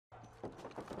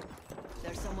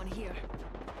someone here.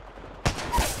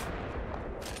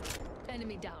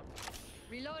 Enemy down.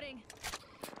 Reloading.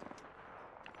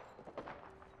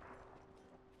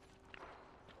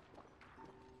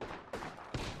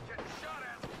 Getting shot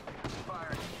at.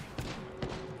 Fired.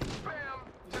 Bam!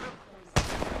 To the...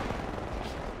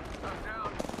 I'm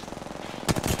down.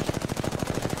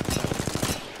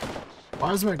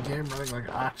 Why is my game running like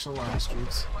actual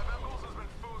bastards? My bamboozle's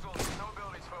been foozled. No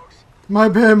abilities, folks. My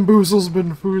bamboozle's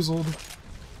been foozled.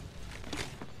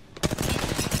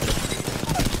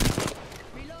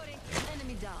 Reloading.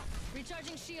 Enemy down.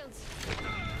 Recharging shields.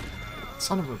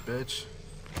 Son of a bitch.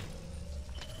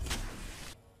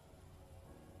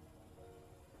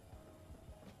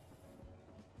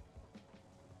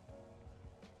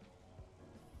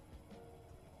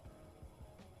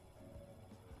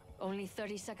 Only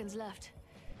 30 seconds left.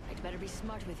 I'd better be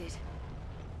smart with it.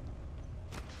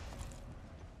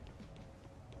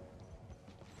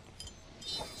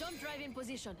 Jump drive in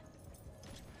position.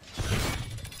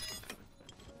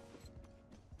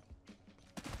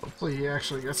 Hopefully he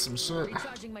actually gets some shit.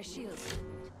 Recharging my shields.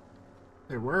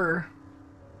 They were.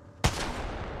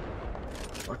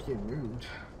 Fucking moved.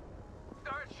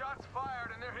 Alright, shots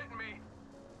fired and they're hitting me.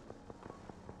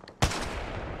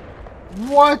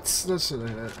 What? That should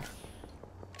have hit.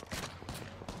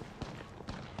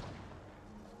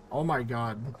 Oh my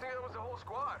god. I think that was the whole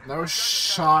squad. No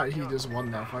shot he just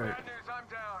won that fight. Bad news, I'm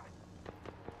down.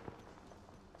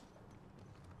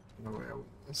 No way I won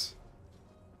this.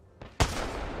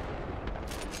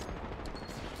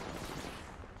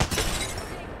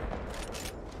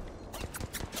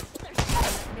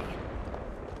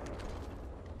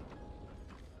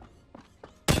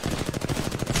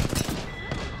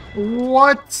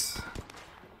 What?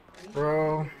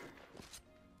 Bro.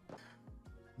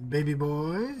 Baby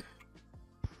boy.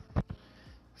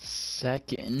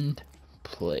 Second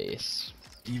place.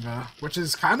 Diva. Which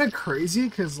is kind of crazy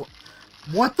because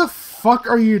what the fuck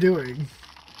are you doing?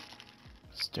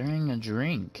 Stirring a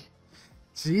drink.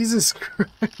 Jesus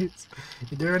Christ.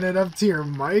 You doing it up to your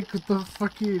mic? What the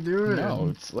fuck are you doing? No,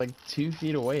 it's like 2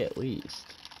 feet away at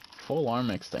least. Full arm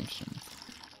extension.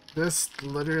 This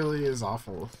literally is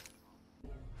awful.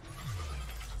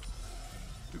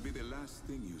 To be the last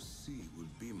thing you see will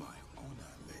be my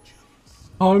honor,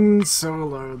 legends. Hung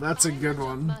Solo. That's a good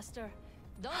one. Master.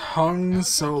 Don't worry, Hung I'll take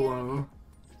Solo.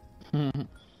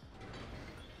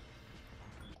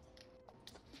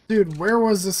 Dude, where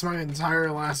was this my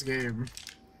entire last game?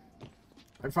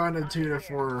 I found a 2 to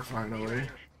 4 finally.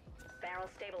 Barrel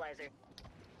stabilizer.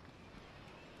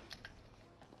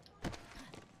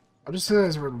 I just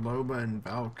realized we're Loba and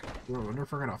Valk. Ooh, I wonder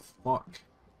if we're gonna fuck.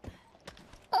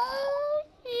 Oh,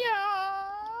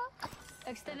 yeah.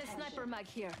 Extended sniper mag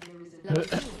here. Level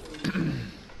 2.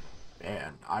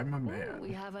 Man, I'm a We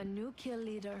man. have a new kill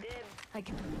leader. I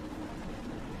can...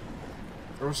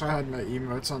 I wish I had my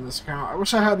emotes on this account. I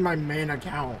wish I had my main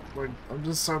account. Like, I'm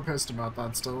just so pissed about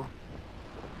that still.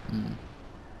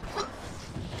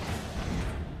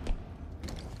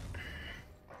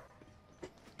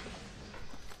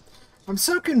 I'm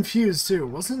so confused too.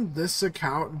 Wasn't this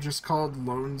account just called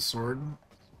Lone Sword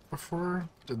before?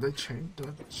 Did they change? Did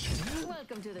it change?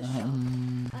 Welcome to the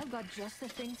show. I've got just the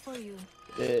thing for you.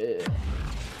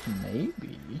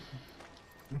 Maybe.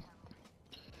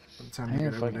 Time I to need a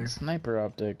get fucking everything. sniper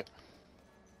optic.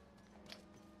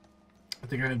 I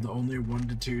think I have the only 1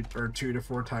 to 2 or 2 to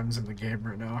 4 times in the game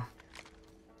right now.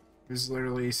 It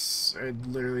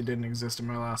literally didn't exist in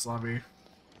my last lobby.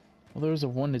 Well, there was a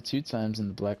 1 to 2 times in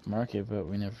the black market, but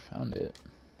we never found it.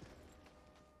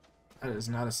 That is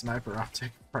not a sniper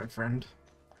optic, my friend.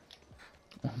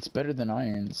 Well, it's better than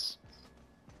irons.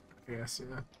 Yes,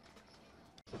 yeah.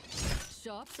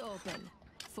 Shops open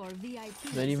for VIP.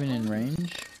 Is that even in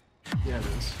range? Yeah, it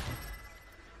is.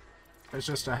 It's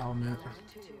just a helmet.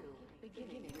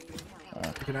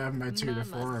 You can have my 2 to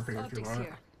 4 up here if you want.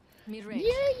 Mid-range.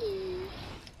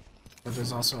 But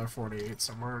there's also a 48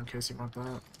 somewhere in case you want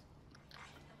that.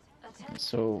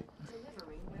 So,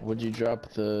 what'd you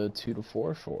drop the 2 to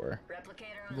 4 for?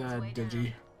 Replicator The on its way Digi.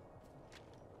 down.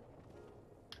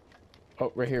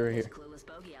 Oh, right here, right here. Clueless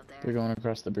bogey out there. They're going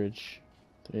across the bridge.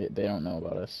 They don't know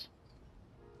about us.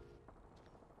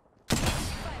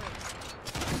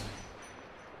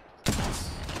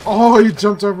 Oh, you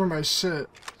jumped over my shit.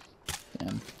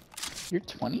 Damn. You're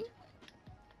 20?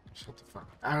 Shut the fuck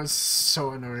up. I was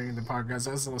so annoying in the podcast.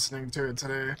 I was listening to it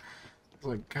today. I was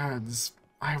like, God, this.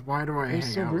 Why do I It was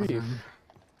hang so out with brief. him?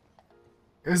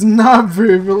 It was not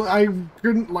brief. I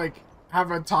couldn't, like,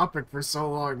 have a topic for so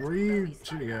long. Where are you Bogey spotted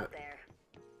shooting out at? there.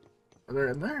 Are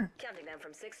they in there? Counting down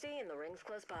from 60 and the ring's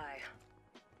close by.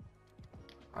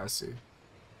 I see.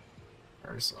 I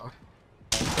already saw.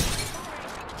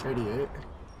 88.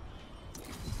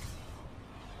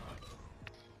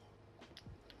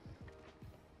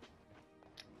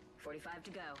 .45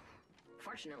 to go.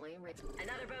 Fortunately,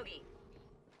 another bogey.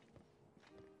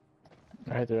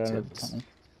 Right there out of the tunnel.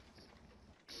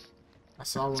 I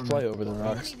saw one. Fly over the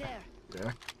rocks. Enemy there.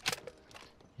 Yeah.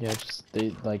 Yeah, just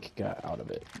they like got out of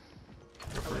it.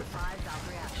 5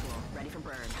 Valkyrie actual. Ready for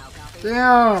burn. How copy?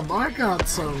 Damn, I got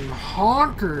some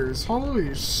honkers.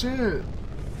 Holy shit.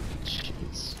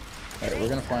 Jeez. Alright, we're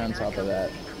gonna fly on top of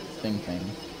that thing.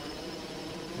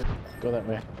 Go that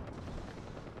way.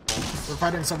 We're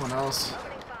fighting someone else.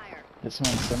 Opening fire. Hit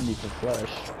someone 70 for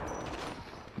flush.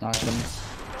 Knock him.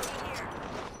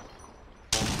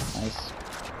 Nice.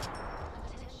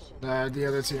 The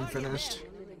other team finished.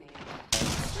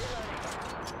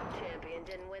 Champion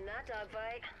didn't win that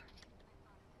dogfight.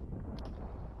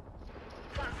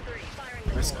 Fox 3 firing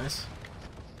the Nice, hole. nice.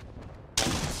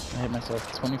 I hit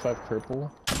myself 25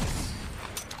 purple.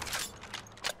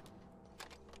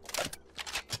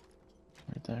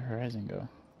 Where'd that horizon go?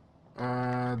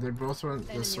 They both went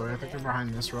this way. I think they're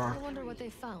behind this rock. I wonder what they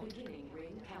found.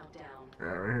 Yeah,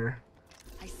 right here.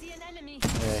 I see an enemy. Yeah,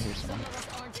 I hear Some someone. of us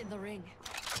aren't in the ring.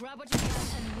 Grab what you can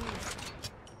and move.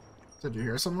 Did you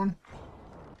hear someone?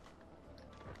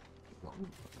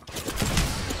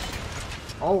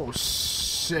 Oh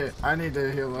shit! I need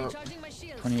to heal up. Charging my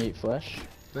shields. 28 flesh.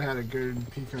 They had a good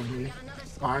peek on me.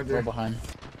 Behind Well her. behind.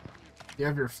 You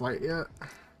have your flight yet?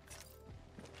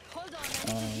 Hold on. I need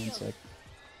to One heal. sec.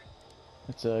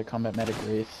 It's a combat medic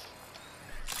wraith.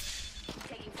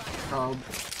 Taking fire.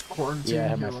 Quarantine. Yeah, I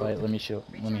have my heal up. flight. Let me heal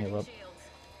up. Shields.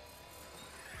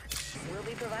 Will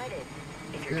be provided.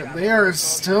 If you're Yeah, dropping they are the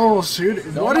still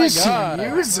shooting. Oh What my is God. she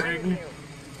using?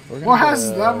 We're gonna What get has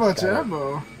a that much scout.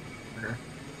 ammo? Okay.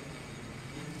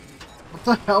 What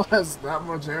the hell has that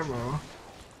much ammo?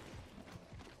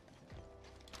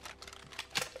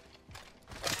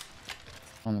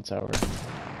 On the tower.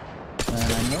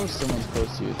 And I know someone's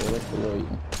close to you. They're like below you.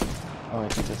 Oh, I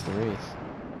think that's the wraith.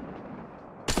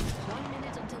 1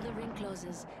 minute until the ring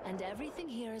closes, and everything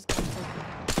here is gone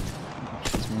for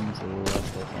She's moving to the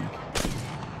left, I think.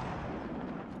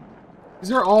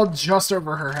 These are all just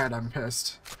over her head. I'm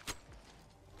pissed.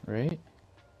 Right?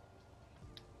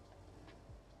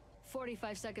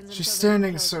 45 seconds. She's until the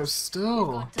ring standing so closes.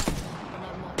 still. We've got time, but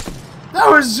not much. That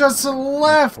was just to the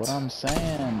left. What I'm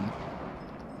saying.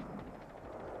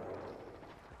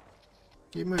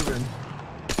 Keep moving.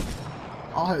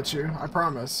 I'll hit you. I Is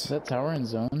promise. that tower in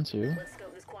zone too? Let's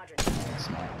scope this quadrant. No, it's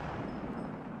not.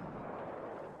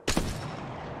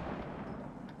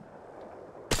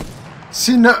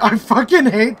 She know. I fucking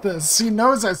hate this. She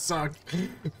knows I suck.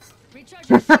 Recharge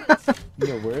your shields.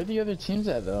 Yo, where are the other teams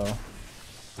at though?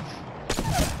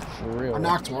 For real. I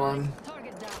knocked one.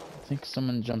 Target down. I think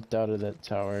someone jumped out of that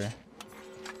tower.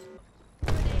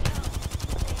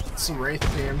 It's a wraith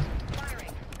team.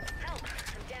 Firing. Help.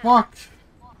 I'm down. Fuck.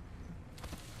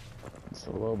 It's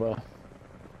the Loba.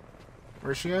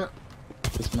 Where's she at?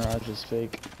 This Mirage is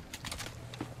fake.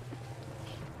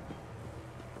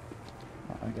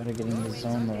 Oh, I gotta get in the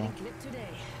zone though. Clip today.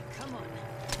 Come on.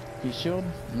 Heat shield?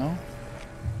 No?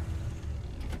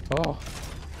 Oh,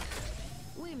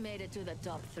 We made it to the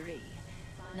top 3.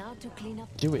 Now to clean up.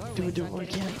 do it, your do it, ways do it, on what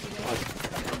getting can? ready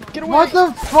to go. Get away! What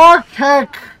the fuck,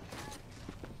 heck?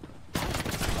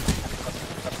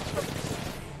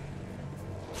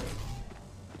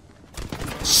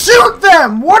 Shoot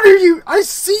them! What are you? I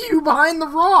see you behind the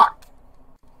rock.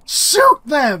 Shoot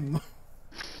them!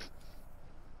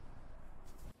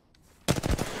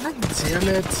 God damn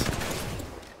it!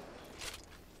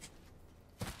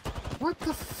 What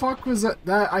the fuck was that?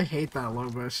 I hate that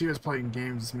Loba. She was playing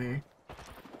games with me.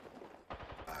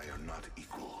 I am not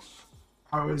equals.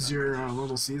 How was your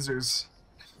Little Caesars?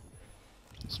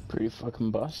 It's pretty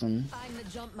fucking bussin'. I'm the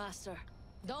jump master.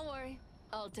 Don't worry.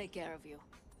 I'll take care of you.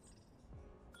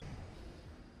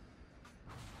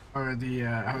 Or I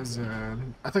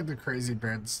think the Crazy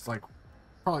Bread's like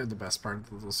probably the best part of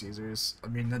the Little Caesars. I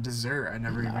mean, the dessert I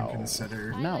never even No.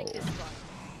 considered. I No. like this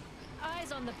one.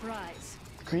 Eyes on the prize.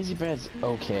 Crazy Bread's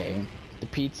okay. The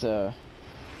pizza,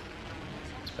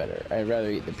 it's better. I'd rather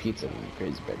eat the pizza than the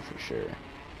Crazy Bread for sure.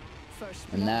 First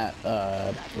And blood.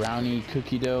 that brownie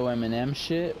cookie dough M&M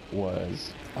shit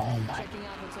was, oh my Checking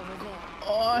out what's over there.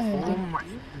 Oh god, my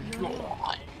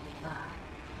god.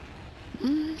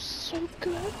 so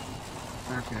good.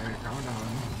 Okay, calm down.